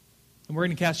 and we're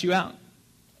going to cast you out.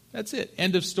 That's it.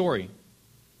 End of story.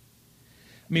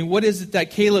 I mean, what is it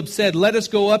that Caleb said? Let us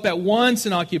go up at once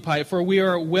and occupy it, for we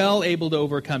are well able to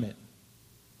overcome it.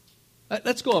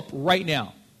 Let's go up right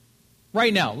now.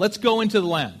 Right now. Let's go into the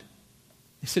land.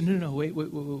 They said, no, wait,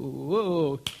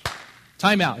 whoa.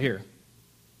 Time out here.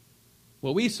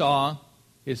 What we saw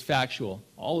is factual.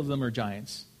 All of them are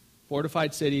giants.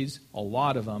 Fortified cities, a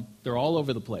lot of them. They're all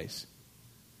over the place.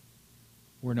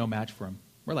 We're no match for them.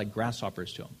 We're like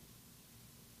grasshoppers to them.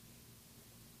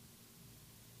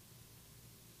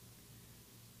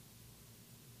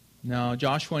 No,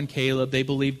 Joshua and Caleb, they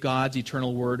believed God's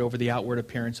eternal word over the outward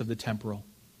appearance of the temporal.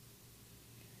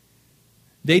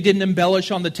 They didn't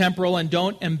embellish on the temporal and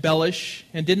don't embellish,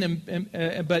 and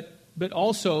but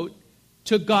also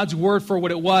took God's word for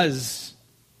what it was.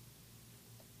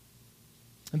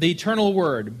 The eternal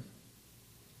word.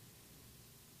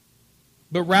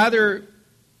 But rather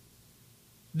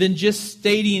than just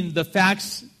stating the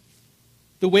facts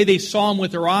the way they saw them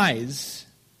with their eyes,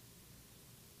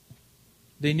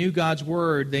 they knew God's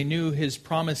word, they knew his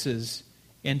promises,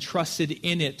 and trusted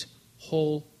in it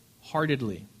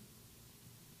wholeheartedly.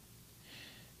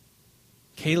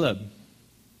 Caleb,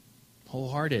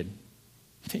 wholehearted.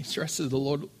 They trusted the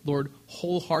Lord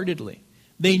wholeheartedly.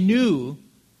 They knew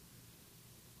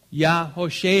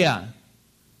Yahoshua,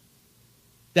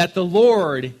 that the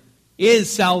Lord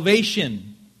is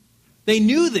salvation. They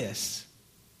knew this.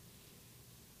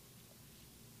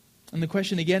 And the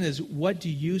question again is, what do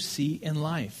you see in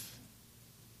life?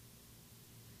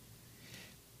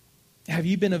 Have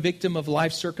you been a victim of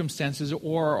life circumstances,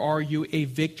 or are you a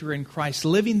victor in Christ,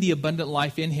 living the abundant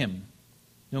life in him,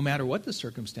 no matter what the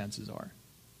circumstances are,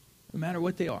 no matter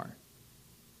what they are?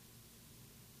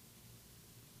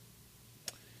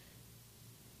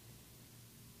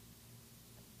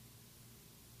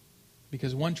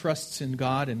 Because one trusts in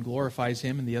God and glorifies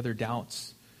him, and the other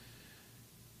doubts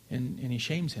and he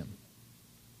shames him.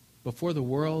 Before the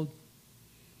world,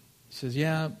 he says,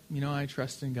 yeah, I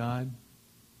trust in God.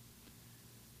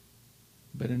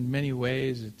 But in many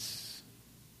ways,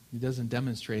 he doesn't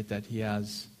demonstrate that he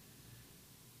has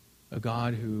a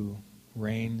God who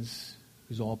reigns,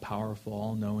 who's all-powerful,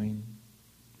 all-knowing,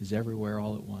 is everywhere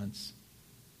all at once,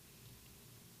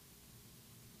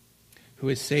 who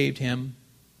has saved him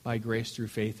by grace through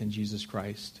faith in Jesus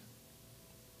Christ.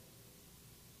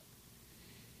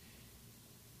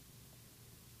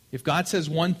 If God says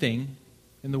one thing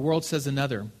and the world says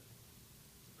another,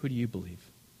 who do you believe?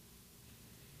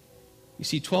 You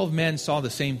see, 12 men saw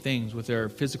the same things with their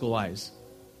physical eyes.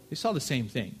 They saw the same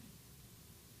thing.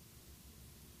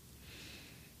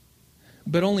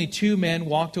 But only 2 men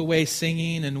walked away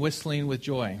singing and whistling with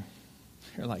joy.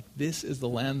 They're like, this is the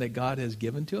land that God has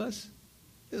given to us?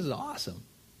 This is awesome.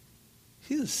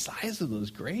 See the size of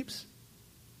those grapes?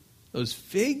 Those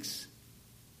figs?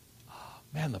 Oh,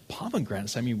 man, the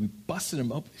pomegranates. I mean, we busted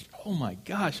them open. Oh my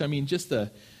gosh. I mean,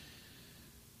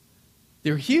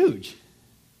 they're huge,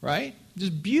 right?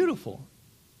 Just beautiful.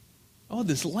 Oh,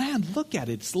 this land, look at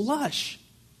it. It's lush.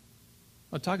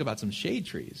 I'll talk about some shade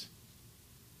trees.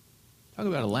 Talk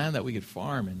about a land that we could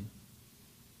farm and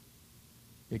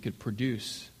it could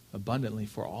produce abundantly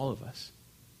for all of us.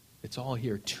 It's all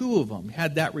here. 2 of them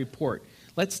had that report.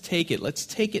 Let's take it. Let's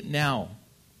take it now.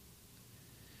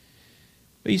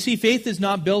 But you see, faith is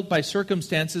not built by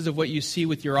circumstances of what you see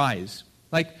with your eyes.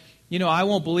 Like, I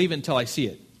won't believe it until I see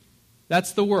it.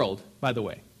 That's the world, by the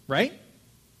way, right?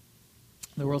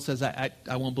 The world says, I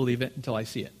won't believe it until I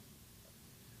see it.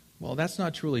 Well, that's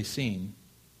not truly seen,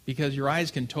 because your eyes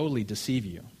can totally deceive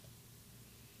you.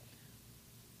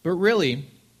 But really,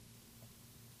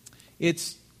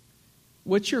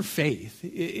 what's your faith?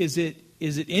 Is it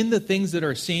in the things that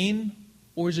are seen,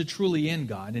 Or is it truly in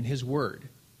God and His Word?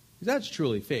 Because that's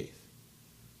truly faith.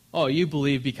 Oh, you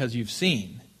believe because you've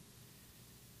seen.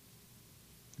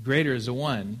 Greater is the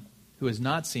one who has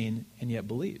not seen and yet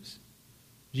believes.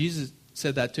 Jesus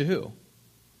said that to who?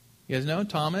 You guys know?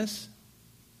 Thomas?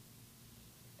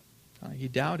 He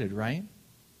doubted, right?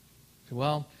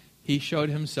 Well, he showed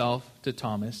himself to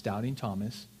Thomas, doubting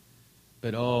Thomas.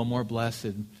 But more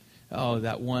blessed.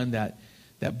 That one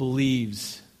that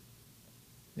believes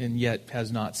and yet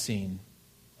has not seen.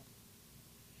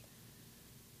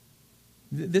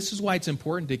 This is why it's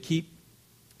important to keep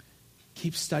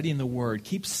studying the Word.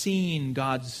 Keep seeing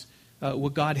God's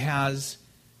what God has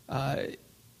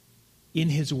in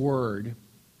His Word.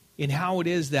 In how it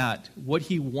is that what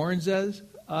He warns us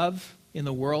of in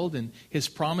the world and His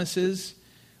promises,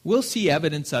 we'll see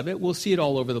evidence of it. We'll see it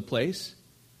all over the place.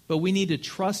 But we need to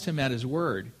trust Him at His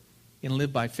Word and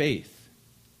live by faith.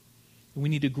 We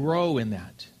need to grow in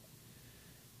that.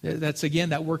 That's, again,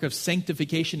 that work of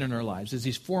sanctification in our lives as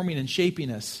He's forming and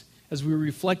shaping us as we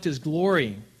reflect His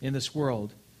glory in this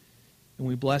world and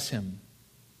we bless Him.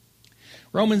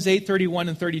 Romans 8:31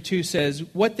 and 32 says,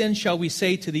 "What then shall we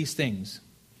say to these things?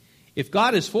 If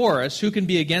God is for us, who can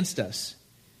be against us?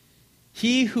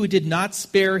 He who did not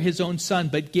spare His own Son,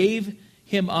 but gave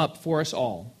Him up for us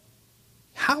all,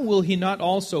 how will He not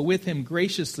also with Him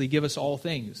graciously give us all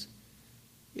things?"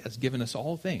 He has given us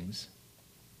all things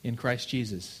in Christ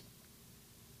Jesus,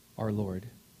 our Lord.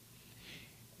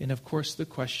 And of course the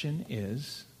question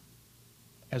is,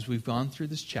 as we've gone through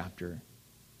this chapter,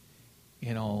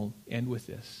 and I'll end with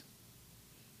this,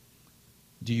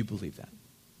 do you believe that?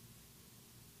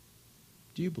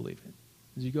 Do you believe it?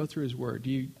 As you go through His Word,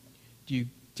 do you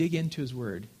dig into His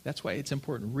Word? That's why it's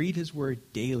important. Read His Word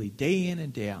daily, day in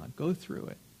and day out. Go through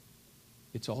it.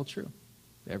 It's all true.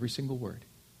 Every single word.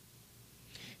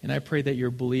 And I pray that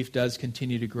your belief does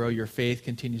continue to grow. Your faith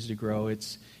continues to grow.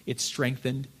 It's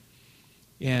strengthened.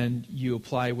 And you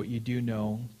apply what you do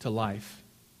know to life.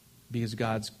 Because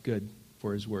God's good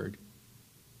for His Word.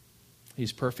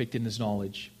 He's perfect in His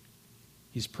knowledge.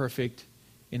 He's perfect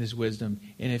in His wisdom.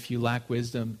 And if you lack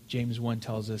wisdom, James 1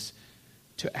 tells us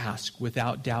to ask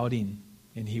without doubting,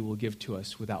 and He will give to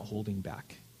us without holding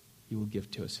back. He will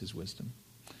give to us His wisdom.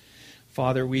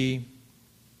 Father, we,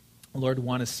 Lord,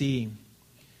 want to see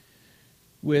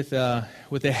with a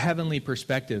heavenly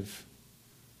perspective.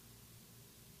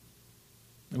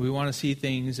 We want to see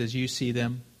things as you see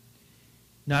them,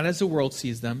 not as the world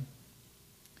sees them.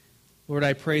 Lord,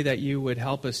 I pray that you would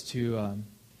help us to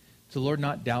Lord,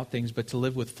 not doubt things, but to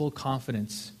live with full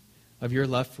confidence of your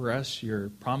love for us, your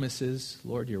promises,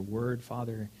 Lord, your word,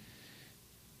 Father,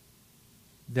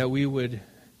 that we would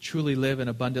truly live an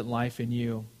abundant life in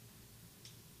you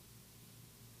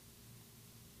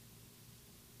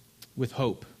with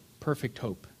hope, perfect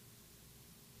hope.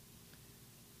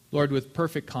 Lord, with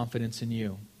perfect confidence in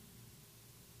you,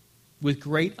 with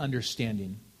great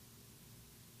understanding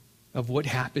of what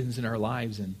happens in our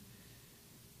lives and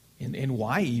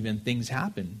why even things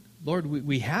happen. Lord,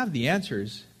 we have the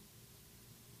answers.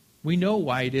 We know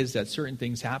why it is that certain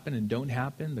things happen and don't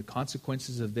happen, the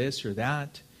consequences of this or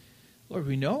that. Lord,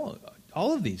 we know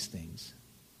all of these things.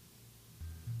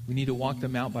 We need to walk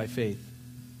them out by faith.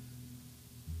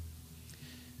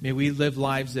 May we live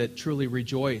lives that truly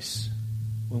rejoice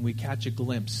when we catch a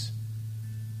glimpse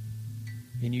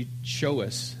and you show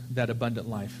us that abundant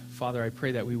life. Father, I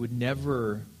pray that we would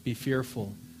never be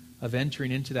fearful of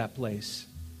entering into that place.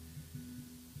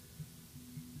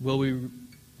 Will we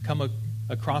come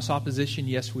across opposition?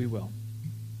 Yes, we will.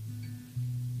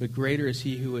 But greater is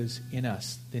He who is in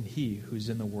us than he who's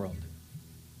in the world.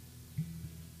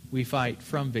 We fight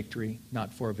from victory,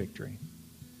 not for victory.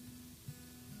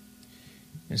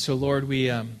 And so, Lord, we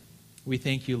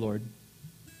thank you, Lord,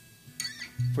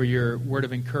 for your word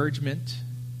of encouragement.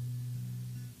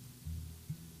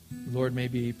 Lord,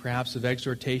 maybe perhaps of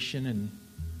exhortation and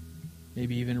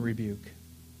maybe even rebuke.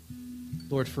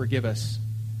 Lord, forgive us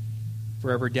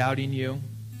for ever doubting you,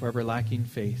 for ever lacking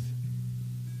faith.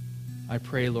 I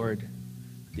pray, Lord,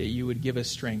 that you would give us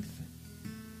strength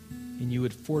and you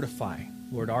would fortify,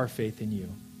 Lord, our faith in you.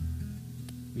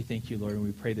 We thank you, Lord, and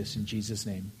we pray this in Jesus'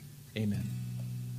 name. Amen.